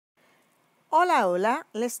Hola, hola,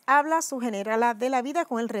 les habla su generala de la vida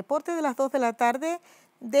con el reporte de las 2 de la tarde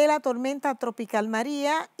de la tormenta tropical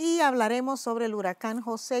María y hablaremos sobre el huracán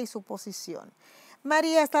José y su posición.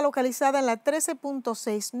 María está localizada en la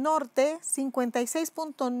 13.6 norte,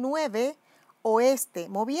 56.9 oeste,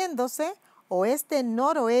 moviéndose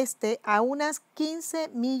oeste-noroeste a unas 15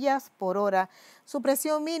 millas por hora. Su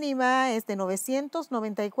presión mínima es de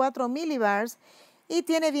 994 milibars y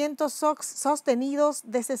tiene vientos sostenidos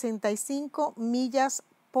de 65 millas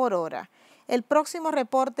por hora. El próximo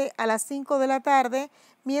reporte a las 5 de la tarde.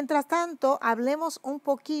 Mientras tanto, hablemos un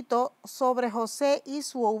poquito sobre José y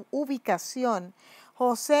su ubicación.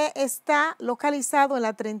 José está localizado en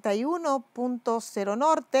la 31.0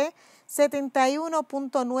 norte,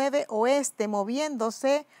 71.9 oeste,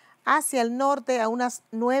 moviéndose hacia el norte a unas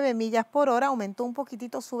 9 millas por hora. Aumentó un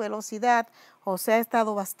poquitito su velocidad. José ha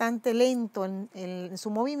estado bastante lento en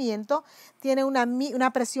su movimiento. Tiene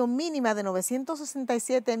una presión mínima de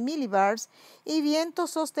 967 milibars y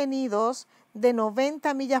vientos sostenidos de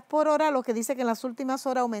 90 millas por hora, lo que dice que en las últimas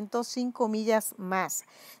horas aumentó 5 millas más.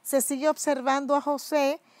 Se sigue observando a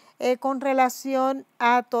José con relación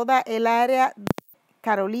a toda el área de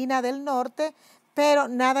Carolina del Norte, pero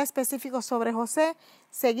nada específico sobre José.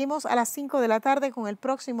 Seguimos a las 5 de la tarde con el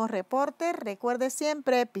próximo reporte. Recuerde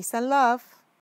siempre, peace and love.